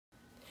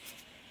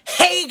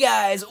Hey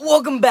guys,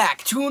 welcome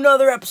back to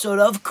another episode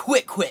of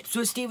Quips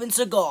with Steven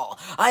Seagal.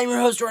 I'm your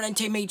host, Ron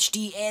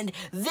HD, and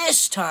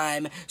this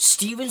time,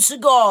 Steven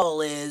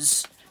Seagal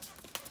is...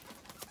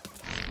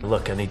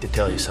 Look, I need to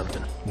tell you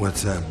something.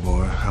 What's that,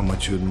 boy? How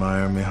much you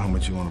admire me? How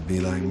much you want to be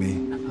like me?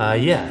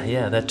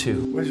 Yeah, that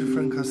too. Where's your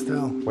friend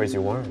Costello? Where's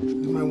your warrant?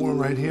 Here's my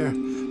warrant right here.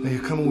 Now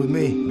you're coming with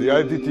me. The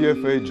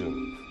IDTF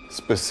agent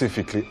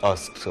specifically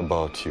asked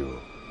about you,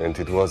 and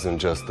it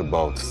wasn't just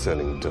about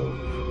selling dope.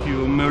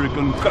 You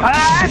American You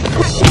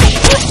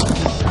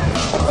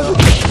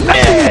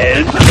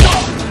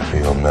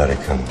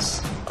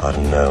Americans are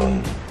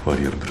known for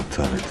your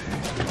brutality.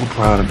 I'm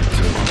proud of it,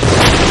 too.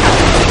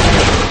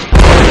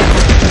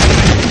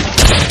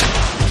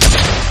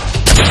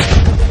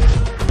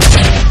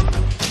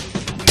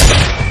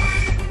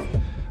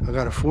 I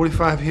got a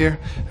 45 here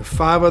and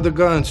 5 other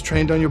guns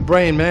trained on your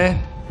brain,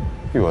 man.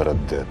 You are a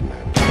dead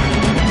man.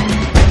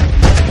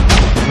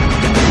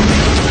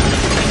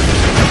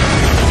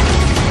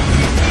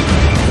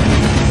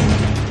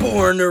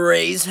 Born to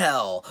Raise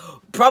Hell.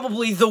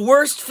 Probably the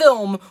worst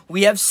film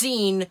we have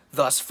seen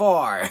thus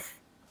far.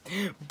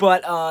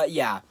 But,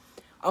 yeah.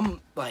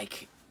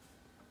 It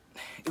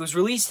was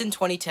released in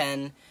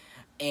 2010,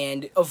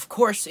 and of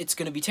course it's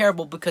gonna be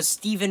terrible because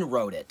Steven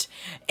wrote it.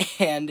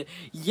 And,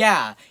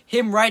 yeah,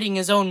 him writing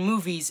his own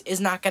movies is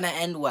not gonna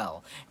end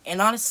well.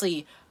 And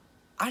honestly,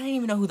 I didn't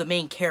even know who the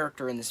main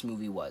character in this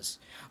movie was.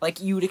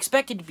 Like, you would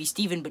expect it to be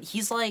Steven, but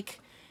he's, like,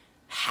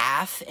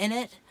 half in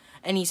it.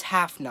 And he's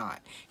half not.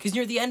 Because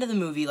near the end of the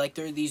movie, like,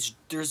 there's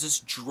this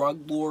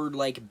drug lord,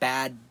 like,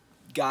 bad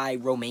guy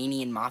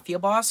Romanian mafia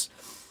boss.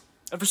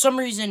 And for some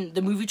reason,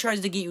 the movie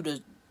tries to get you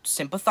to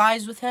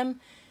sympathize with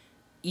him,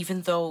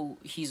 even though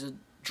he's a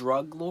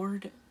drug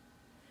lord.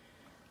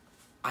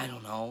 I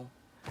don't know.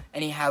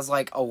 And he has,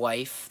 like, a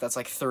wife that's,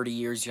 like, 30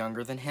 years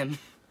younger than him.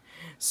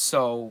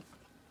 So,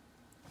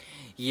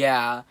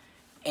 yeah.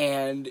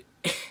 And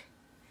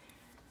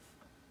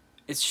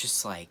it's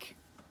just, like...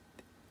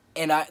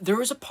 And there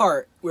was a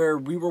part where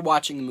we were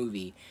watching the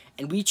movie,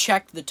 and we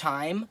checked the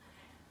time.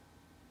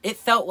 It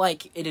felt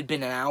like it had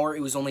been an hour.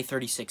 It was only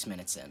 36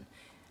 minutes in.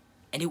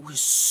 And it was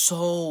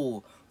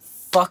so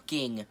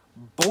fucking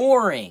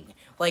boring.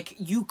 Like,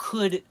 you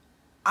could...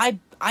 I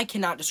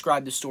cannot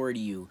describe the story to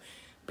you,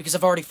 because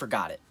I've already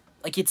forgot it.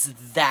 Like, it's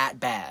that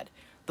bad.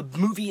 The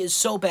movie is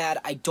so bad,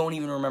 I don't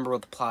even remember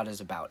what the plot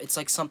is about. It's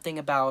like something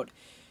about...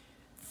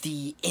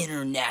 the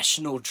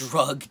International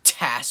Drug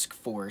Task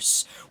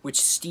Force, which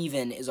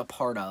Steven is a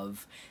part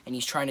of, and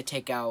he's trying to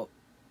take out,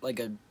 like,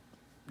 a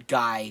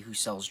guy who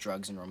sells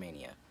drugs in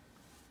Romania.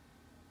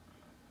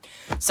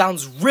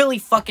 Sounds really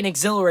fucking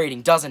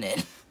exhilarating, doesn't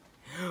it?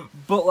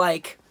 But,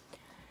 like,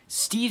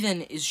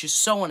 Steven is just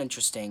so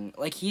uninteresting.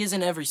 Like, he is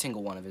in every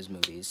single one of his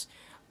movies.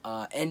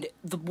 And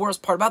the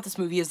worst part about this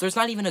movie is there's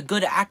not even a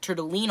good actor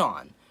to lean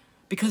on,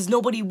 because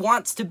nobody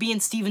wants to be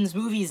in Steven's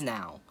movies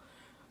now.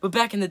 But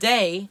back in the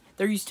day,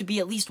 there used to be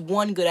at least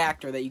one good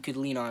actor that you could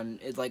lean on.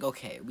 It's like,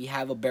 okay, we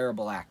have a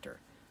bearable actor.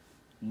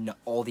 No,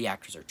 all the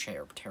actors are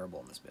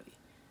terrible in this movie.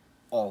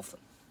 All of them.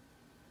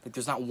 Like,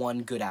 there's not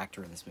one good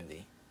actor in this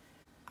movie.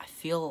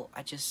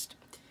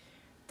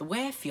 The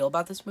way I feel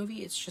about this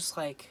movie, it's just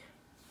like...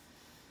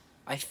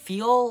 I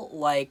feel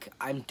like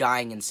I'm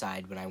dying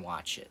inside when I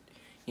watch it.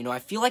 You know, I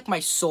feel like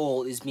my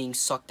soul is being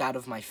sucked out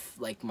of my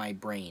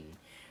brain.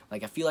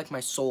 Like, I feel like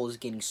my soul is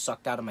getting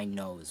sucked out of my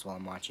nose while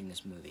I'm watching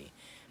this movie.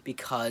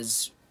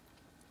 Because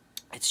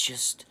it's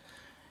just,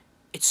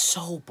 it's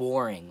so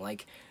boring.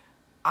 Like,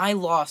 I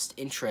lost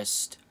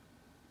interest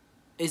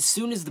as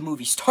soon as the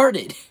movie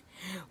started.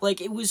 Like,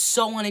 it was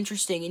so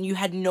uninteresting, and you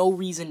had no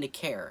reason to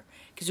care.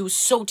 Because it was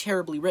so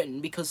terribly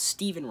written, because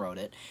Steven wrote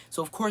it.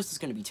 So, of course, it's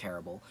going to be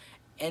terrible.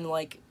 And,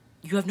 like,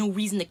 you have no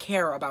reason to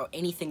care about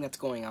anything that's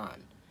going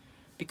on.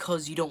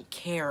 Because you don't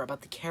care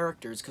about the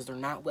characters, because they're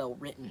not well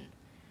written.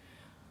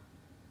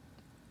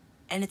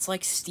 And it's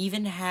like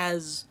Steven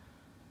has...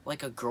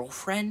 like, a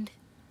girlfriend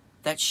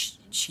that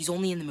she's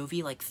only in the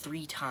movie, like,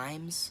 3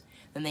 times.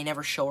 Then they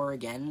never show her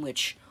again,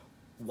 which,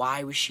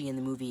 why was she in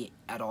the movie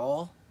at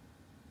all?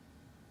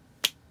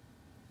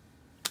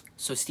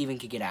 So Steven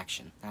could get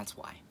action. That's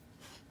why.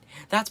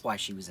 That's why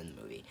she was in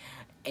the movie.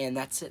 And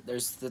that's it.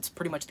 That's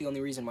pretty much the only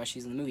reason why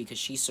she's in the movie, because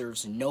she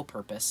serves no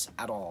purpose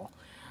at all.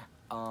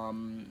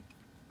 And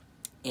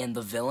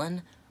the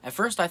villain, at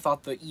first I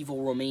thought the evil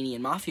Romanian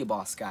mafia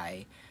boss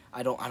guy...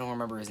 I don't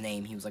remember his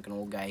name. He was like an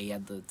old guy. He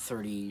had the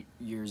 30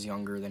 years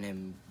younger than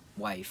him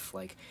wife.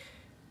 Like,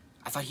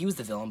 I thought he was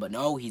the villain, but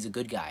no, he's a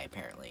good guy,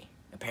 apparently.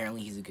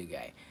 Apparently he's a good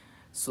guy.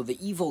 So the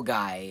evil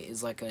guy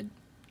is like a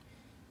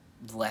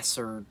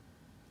lesser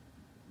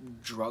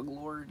drug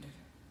lord,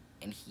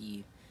 and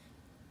he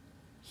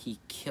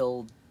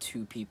killed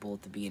 2 people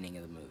at the beginning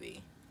of the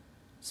movie.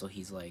 So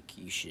he's like,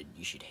 you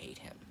should hate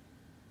him.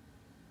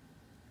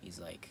 He's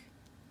like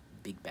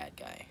big bad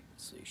guy,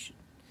 so you should.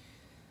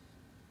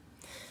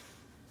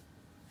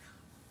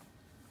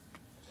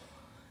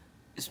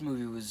 This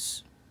movie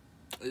was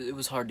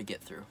hard to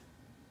get through.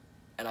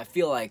 And I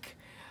feel like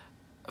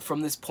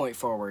from this point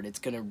forward, it's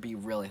gonna be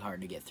really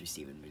hard to get through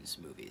Steven Moon's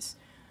movies.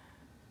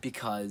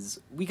 Because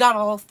we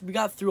got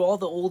through all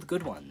the old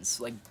good ones,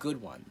 like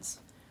good ones.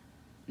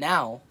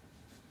 Now,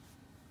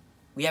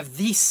 we have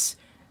this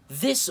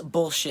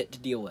bullshit to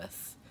deal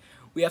with.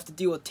 We have to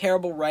deal with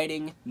terrible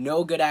writing,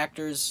 no good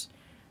actors,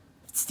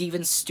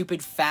 Steven's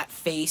stupid fat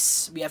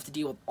face. We have to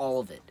deal with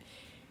all of it.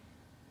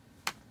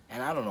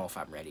 And I don't know if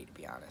I'm ready, to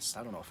be honest.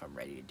 I don't know if I'm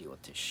ready to deal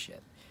with this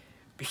shit.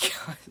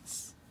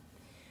 Because,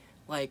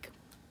 like,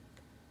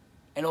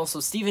 and also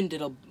Steven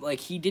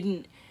he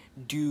didn't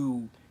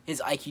do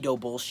his Aikido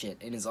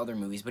bullshit in his other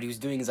movies, but he was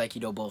doing his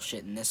Aikido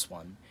bullshit in this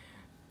one.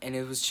 And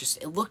it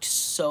looked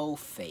so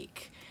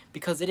fake.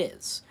 Because it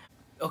is.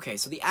 Okay,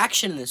 so the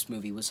action in this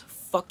movie was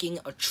fucking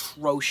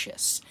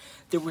atrocious.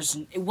 It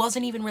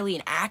wasn't even really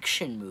an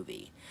action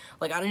movie.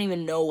 Like, I don't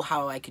even know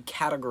how I could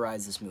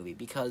categorize this movie,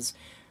 because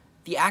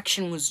the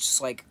action was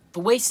just, like,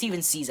 the way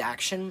Steven sees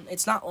action,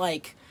 it's not,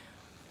 like,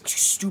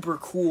 super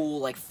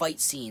cool, like, fight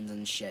scenes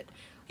and shit.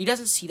 He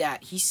doesn't see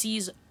that. He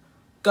sees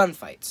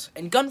gunfights.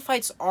 And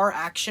gunfights are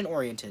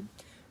action-oriented.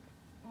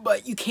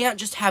 But you can't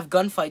just have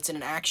gunfights in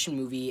an action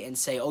movie and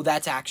say, oh,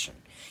 that's action.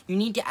 You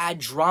need to add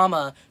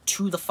drama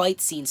to the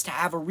fight scenes to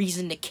have a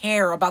reason to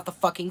care about the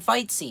fucking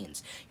fight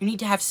scenes. You need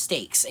to have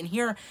stakes. And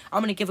here,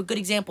 I'm going to give a good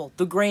example.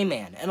 The Gray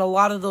Man. And a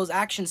lot of those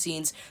action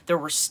scenes, there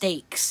were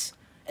stakes.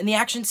 And the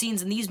action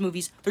scenes in these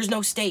movies, there's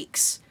no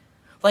stakes.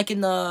 Like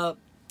in the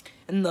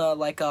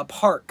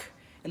park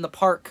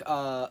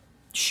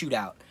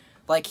shootout.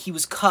 Like, he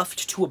was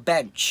cuffed to a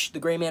bench. The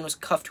Gray Man was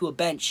cuffed to a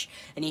bench,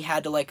 and he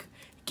had to, like,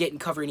 get in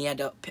cover, and he had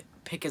to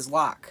pick his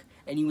lock.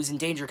 And he was in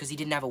danger because he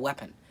didn't have a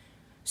weapon.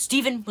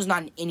 Steven was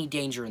not in any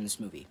danger in this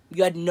movie.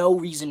 You had no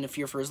reason to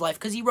fear for his life,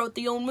 because he wrote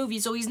the own movie,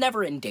 so he's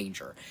never in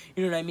danger.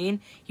 You know what I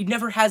mean? He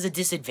never has a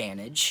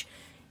disadvantage.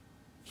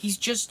 He's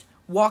just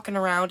walking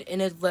around in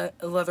a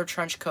leather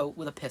trench coat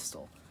with a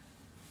pistol.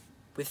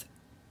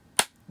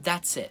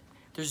 That's it.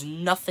 There's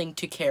nothing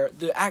to care.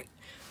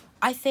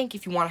 I think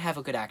if you want to have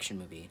a good action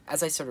movie,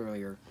 as I said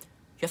earlier,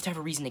 you have to have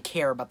a reason to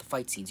care about the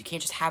fight scenes. You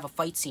can't just have a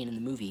fight scene in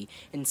the movie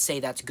and say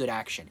that's good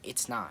action.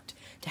 It's not.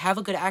 To have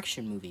a good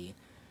action movie,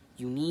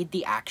 you need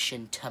the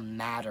action to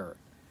matter.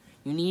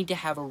 You need to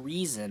have a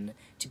reason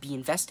to be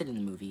invested in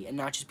the movie and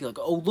not just be like,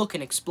 oh, look,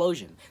 an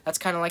explosion. That's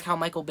kind of like how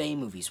Michael Bay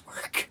movies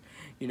work.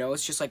 You know,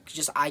 it's just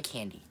eye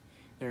candy.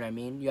 You know what I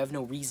mean? You have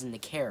no reason to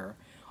care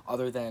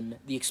other than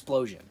the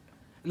explosion.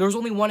 And there was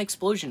only one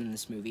explosion in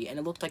this movie, and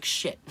it looked like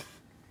shit.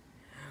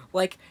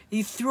 Like,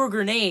 he threw a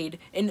grenade,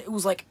 and it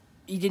was like,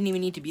 he didn't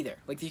even need to be there.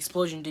 Like, the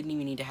explosion didn't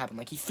even need to happen.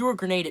 Like, he threw a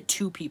grenade at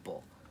 2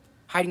 people,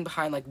 hiding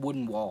behind, like,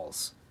 wooden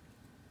walls.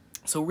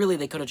 So, really,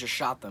 they could have just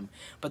shot them.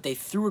 But they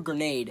threw a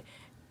grenade,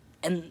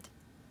 and,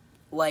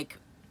 like,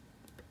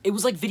 it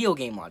was like video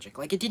game logic.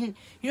 Like, it didn't...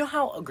 You know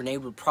how a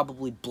grenade would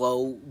probably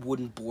blow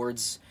wooden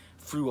boards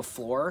through a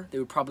floor? They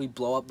would probably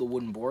blow up the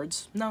wooden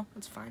boards? No,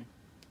 it's fine.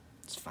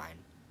 It's fine.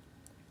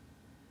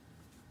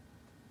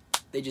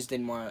 They just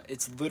didn't want...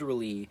 It's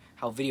literally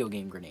how video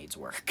game grenades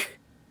work.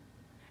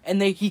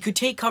 And he could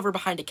take cover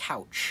behind a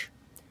couch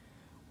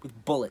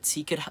with bullets.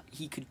 He could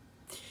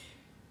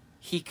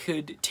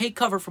take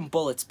cover from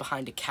bullets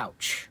behind a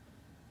couch.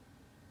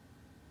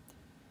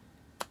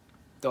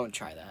 Don't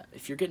try that.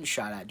 If you're getting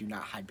shot at, do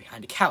not hide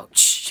behind a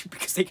couch,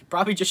 because they could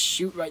probably just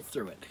shoot right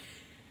through it.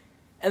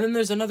 And then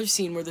there's another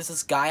scene where there's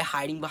this guy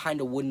hiding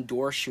behind a wooden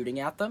door shooting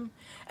at them,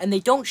 and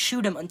they don't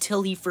shoot him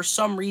until he, for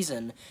some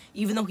reason,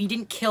 even though he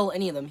didn't kill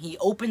any of them, he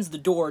opens the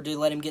door to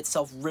let him get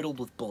self-riddled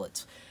with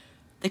bullets.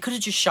 They could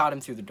have just shot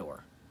him through the door.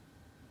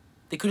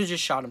 They could have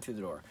just shot him through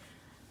the door.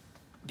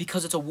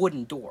 Because it's a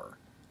wooden door.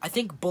 I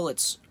think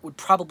bullets would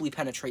probably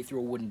penetrate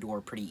through a wooden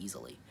door pretty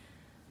easily.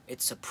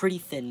 It's a pretty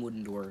thin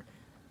wooden door.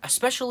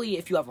 Especially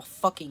if you have a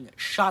fucking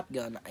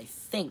shotgun, I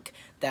think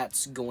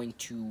that's going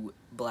to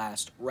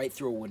blast right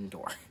through a wooden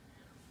door.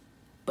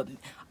 But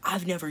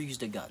I've never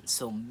used a gun,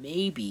 so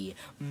maybe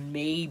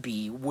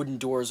wooden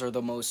doors are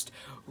the most,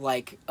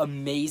 like,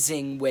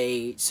 amazing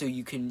way so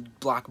you can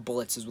block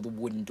bullets is with a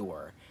wooden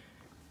door.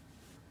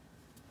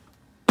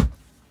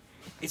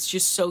 It's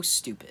just so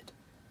stupid.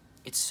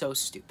 It's so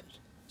stupid.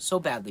 So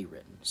badly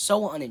written.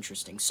 So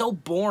uninteresting. So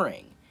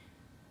boring.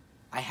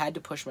 I had to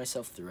push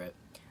myself through it.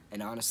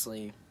 And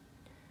honestly,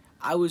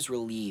 I was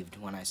relieved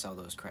when I saw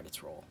those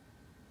credits roll.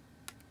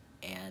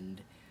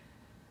 And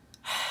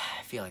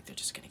I feel like they're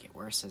just going to get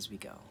worse as we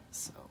go.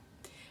 So,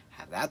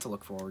 have that to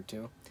look forward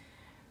to.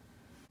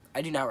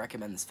 I do not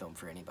recommend this film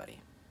for anybody.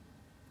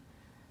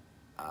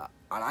 And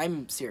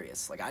I'm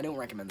serious. Like, I don't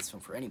recommend this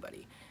film for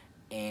anybody.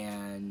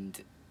 And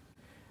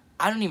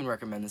I don't even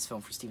recommend this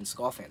film for Steven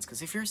Seagal fans.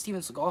 Because if you're a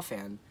Steven Seagal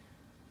fan,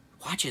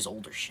 watch his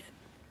older shit.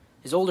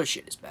 His older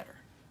shit is better.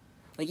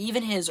 Like,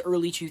 even his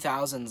early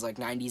 2000s, like,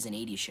 90s and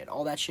 80s shit,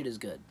 all that shit is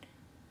good.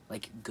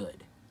 Like,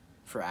 good.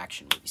 For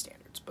action movie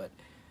standards. But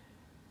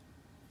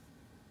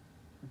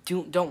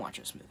don't watch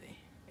this movie.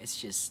 It's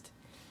just...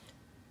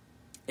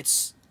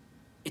 It's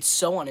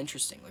so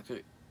uninteresting.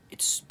 Like,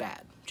 it's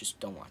bad. Just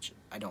don't watch it.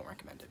 I don't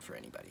recommend it for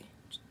anybody.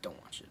 Just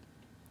don't watch it.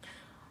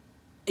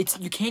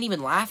 you can't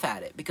even laugh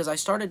at it, because I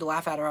started to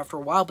laugh at it after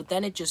a while, but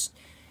then it just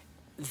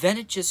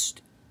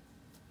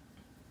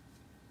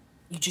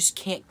you just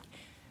can't,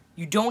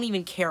 you don't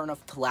even care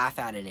enough to laugh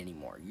at it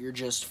anymore. You're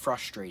just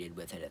frustrated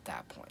with it at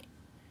that point.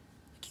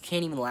 You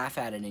can't even laugh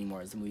at it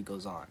anymore as the movie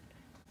goes on.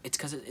 It's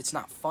because it's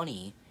not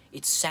funny.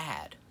 It's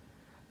sad.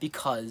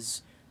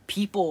 Because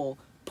people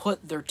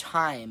put their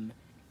time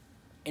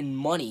and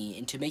money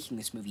into making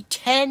this movie.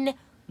 $10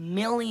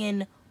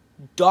 million.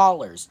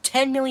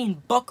 10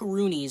 million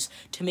buckaroonies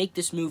to make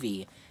this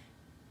movie.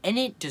 And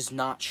it does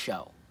not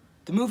show.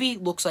 The movie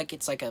looks like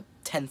it's like a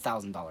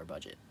 $10,000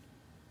 budget.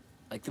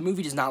 Like, the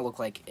movie does not look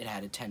like it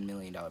had a $10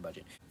 million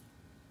budget.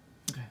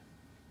 Okay.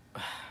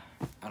 I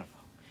don't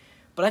know.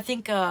 But I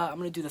think I'm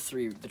going to do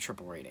the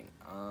triple rating.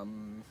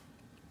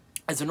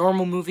 As a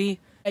normal movie,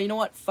 hey, you know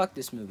what? Fuck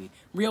this movie.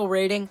 Real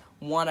rating,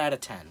 1 out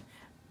of 10.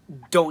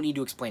 Don't need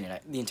to explain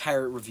it. The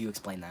entire review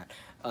explained that.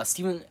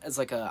 Steven, as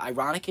like a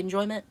ironic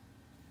enjoyment,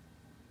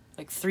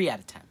 like 3 out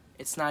of 10.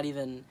 It's not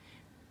even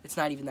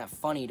that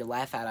funny to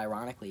laugh at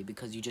ironically,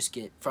 because you just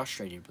get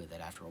frustrated with it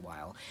after a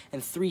while.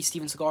 And 3,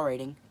 Steven Seagal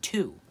rating,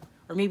 2.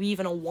 Or maybe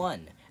even a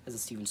 1 as a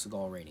Steven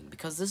Seagal rating,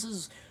 because this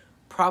is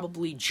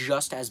probably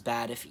just as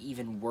bad, if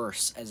even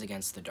worse, as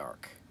Against the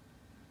Dark.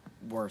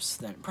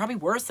 Probably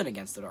worse than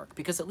Against the Dark,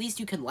 because at least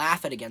you can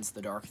laugh at Against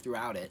the Dark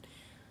throughout it,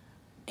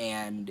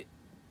 and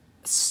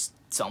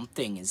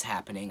something is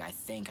happening, I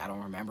think. I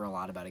don't remember a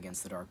lot about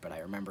Against the Dark, but I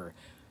remember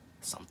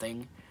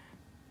something.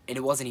 And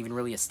it wasn't even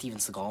really a Steven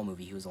Seagal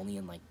movie. He was only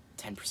in, like,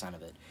 10%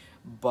 of it.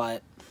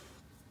 But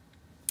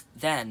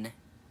then,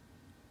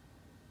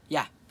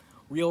 yeah.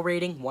 Real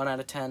rating, 1 out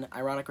of 10.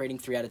 Ironic rating,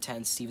 3 out of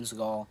 10. Steven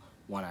Seagal,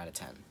 1 out of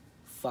 10.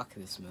 Fuck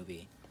this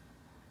movie.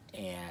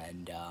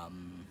 And,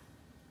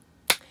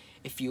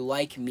 if you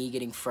like me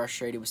getting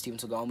frustrated with Steven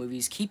Seagal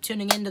movies, keep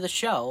tuning into the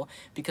show,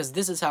 because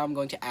this is how I'm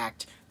going to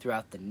act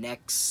throughout the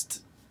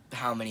next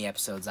how many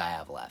episodes I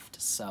have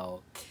left.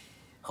 So,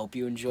 hope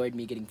you enjoyed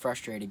me getting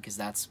frustrated, because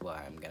that's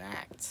why I'm going to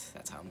act.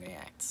 That's how I'm going to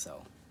act.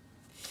 So,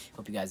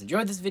 hope you guys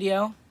enjoyed this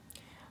video.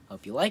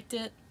 Hope you liked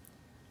it.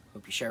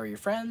 Hope you share with your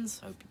friends.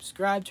 Hope you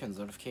subscribe, turn the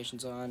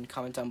notifications on,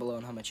 comment down below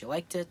on how much you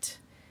liked it.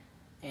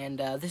 And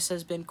this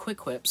has been Quick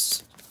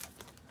Quips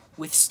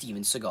with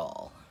Steven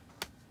Seagal.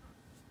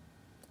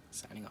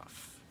 Signing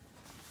off.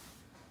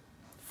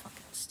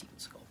 Fucking Steven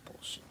Seagal.